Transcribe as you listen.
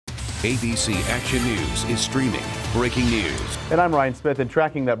ABC Action News is streaming breaking news. And I'm Ryan Smith, and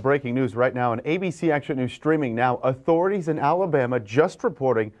tracking that breaking news right now on ABC Action News streaming now. Authorities in Alabama just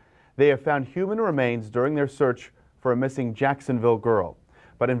reporting they have found human remains during their search for a missing Jacksonville girl.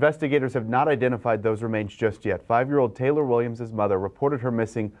 But investigators have not identified those remains just yet. 5-year-old Taylor Williams' mother reported her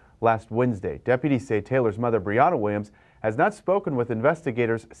missing last Wednesday. Deputies say Taylor's mother, Brianna Williams, has not spoken with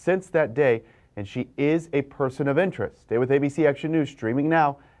investigators since that day, and she is a person of interest. Stay with ABC Action News streaming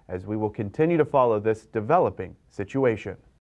now, as we will continue to follow this developing situation.